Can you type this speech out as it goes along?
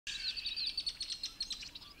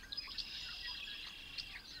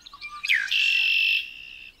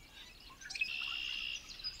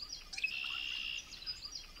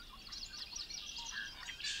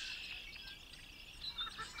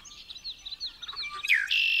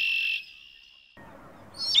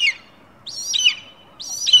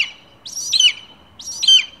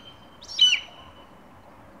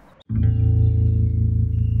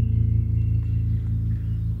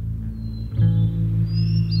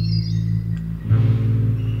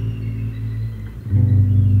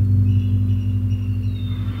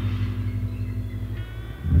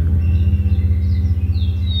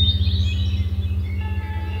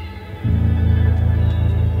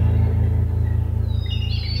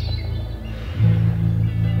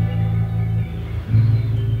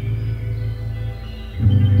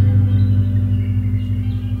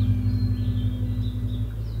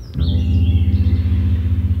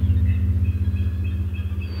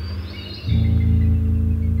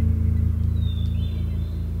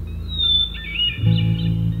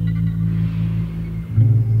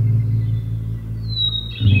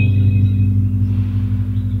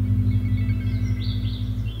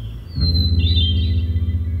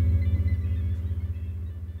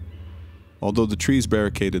Although the trees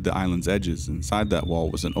barricaded the island's edges, inside that wall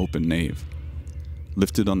was an open nave.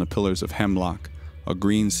 Lifted on the pillars of hemlock, a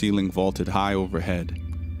green ceiling vaulted high overhead.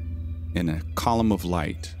 In a column of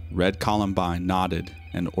light, red columbine nodded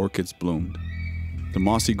and orchids bloomed. The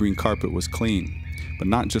mossy green carpet was clean, but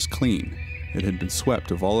not just clean, it had been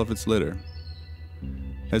swept of all of its litter,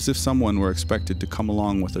 as if someone were expected to come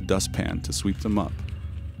along with a dustpan to sweep them up.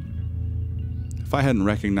 If I hadn't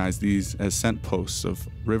recognized these as scent posts of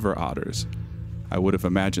river otters, I would have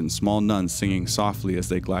imagined small nuns singing softly as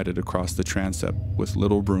they glided across the transept with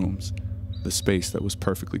little brooms, the space that was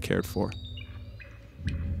perfectly cared for.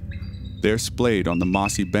 There, splayed on the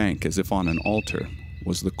mossy bank as if on an altar,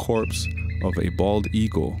 was the corpse of a bald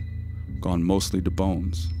eagle gone mostly to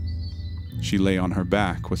bones. She lay on her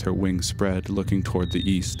back with her wings spread, looking toward the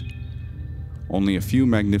east. Only a few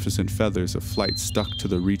magnificent feathers of flight stuck to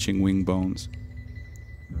the reaching wing bones.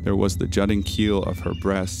 There was the jutting keel of her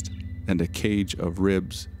breast and a cage of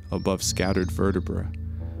ribs above scattered vertebrae,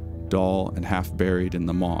 dull and half buried in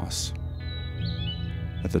the moss.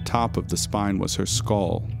 At the top of the spine was her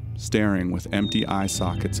skull, staring with empty eye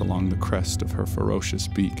sockets along the crest of her ferocious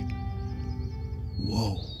beak.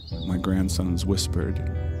 "Whoa," my grandsons whispered.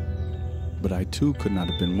 But I too could not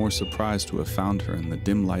have been more surprised to have found her in the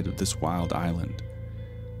dim light of this wild island.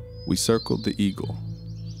 We circled the eagle,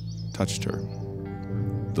 touched her.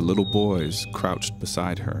 The little boys crouched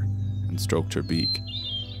beside her and stroked her beak.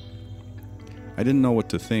 I didn't know what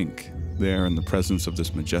to think, there in the presence of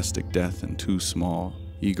this majestic death and two small,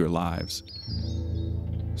 eager lives.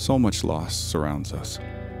 So much loss surrounds us.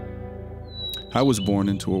 I was born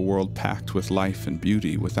into a world packed with life and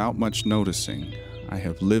beauty without much noticing. I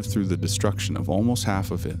have lived through the destruction of almost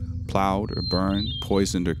half of it, plowed or burned,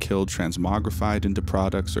 poisoned or killed, transmogrified into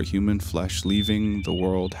products or human flesh, leaving the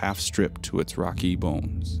world half stripped to its rocky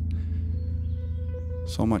bones.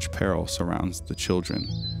 So much peril surrounds the children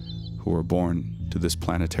who are born to this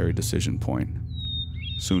planetary decision point,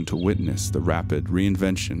 soon to witness the rapid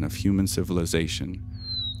reinvention of human civilization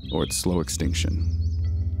or its slow extinction.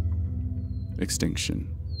 Extinction.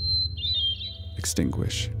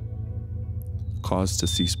 Extinguish. Cause to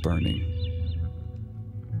cease burning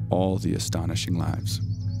all the astonishing lives.